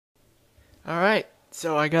Alright,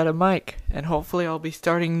 so I got a mic, and hopefully I'll be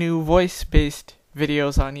starting new voice-based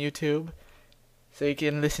videos on YouTube, so you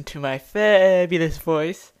can listen to my fabulous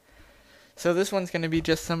voice. So this one's going to be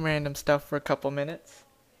just some random stuff for a couple minutes.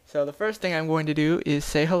 So the first thing I'm going to do is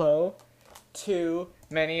say hello to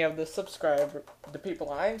many of the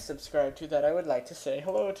people I'm subscribed to that I would like to say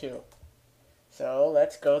hello to. So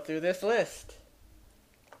let's go through this list.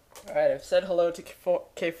 Alright, I've said hello to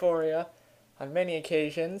Kphoria on many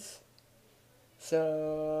occasions.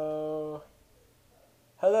 So,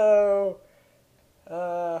 hello,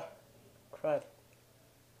 crud.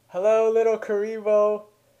 Hello, little Karibo.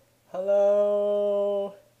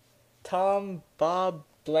 Hello, Tom Bob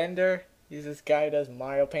Blender. He's this guy who does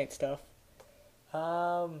Mario Paint stuff.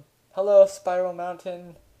 Hello, Spiral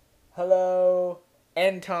Mountain. Hello,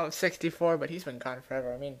 and Tom64, but he's been gone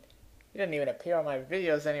forever. I mean, he doesn't even appear on my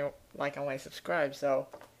videos like on my subscribe, so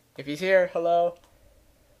if he's here, hello.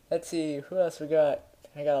 Let's see, who else we got?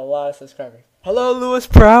 I got a lot of subscribers. Hello, Lewis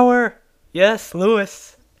Prower! Yes,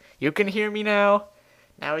 Lewis. You can hear me now.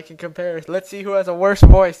 Now we can compare. Let's see who has a worse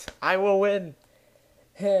voice. I will win.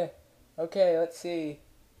 Okay, let's see.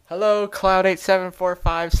 Hello,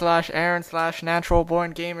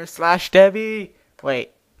 Cloud8745/Aaron/NaturalBornGamer/Debbie.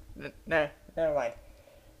 Wait. Never mind.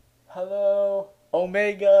 Hello,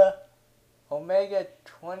 Omega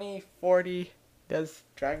 2040. Does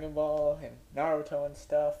Dragon Ball and Naruto and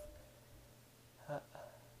stuff.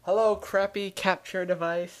 Hello, crappy capture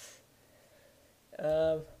device.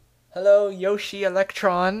 Hello, Yoshi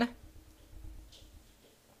Electron.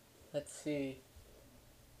 Let's see.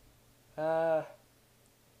 Hello,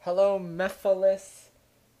 Mephilis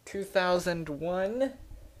 2001.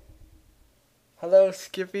 Hello,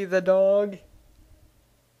 Skippy the dog.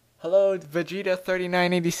 Hello, Vegeta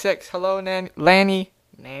 3986. Hello, Lanny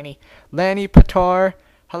Patar.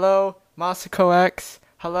 Hello, Masako X.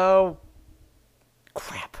 Hello.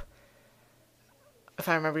 Crap. If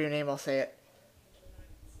I remember your name, I'll say it.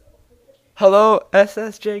 Hello,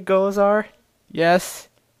 SSJ Gozar. Yes.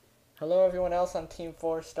 Hello, everyone else on Team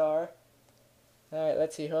 4 Star. Alright,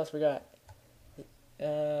 let's see who else we got.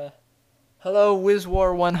 Hello,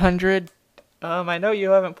 WizWar100. I know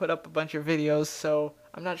you haven't put up a bunch of videos, so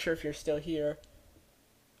I'm not sure if you're still here.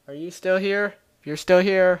 Are you still here? If you're still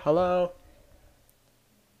here, hello.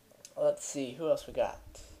 Let's see, who else we got?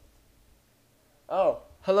 Oh,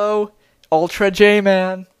 hello, Ultra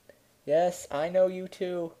J-Man. Yes, I know you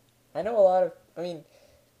too. I know a lot of,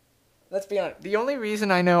 let's be honest. The only reason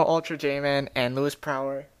I know Ultra J-Man and Lewis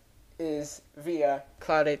Prower is via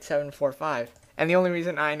Cloud8745. And the only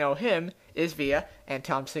reason I know him is via and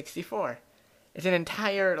Tom64. It's an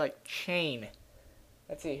entire, chain.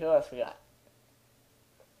 Let's see, who else we got?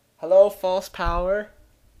 Hello, False Power.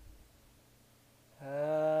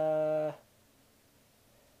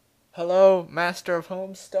 Hello, Master of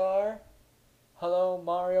Homestar. Hello,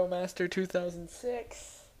 Mario Master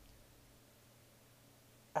 2006.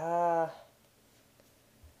 I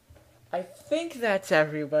think that's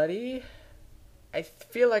everybody. I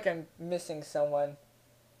feel like I'm missing someone.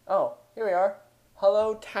 Oh, here we are.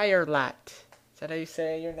 Hello, Tirelat. Is that how you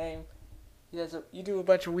say your name? You do a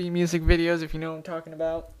bunch of Wii music videos, if you know what I'm talking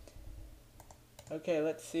about. Okay,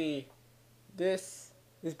 let's see. This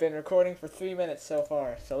has been recording for 3 minutes so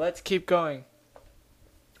far, so let's keep going.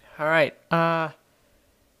 Alright, I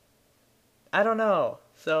don't know.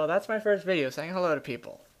 So that's my first video, saying hello to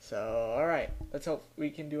people. So, alright, let's hope we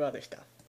can do other stuff.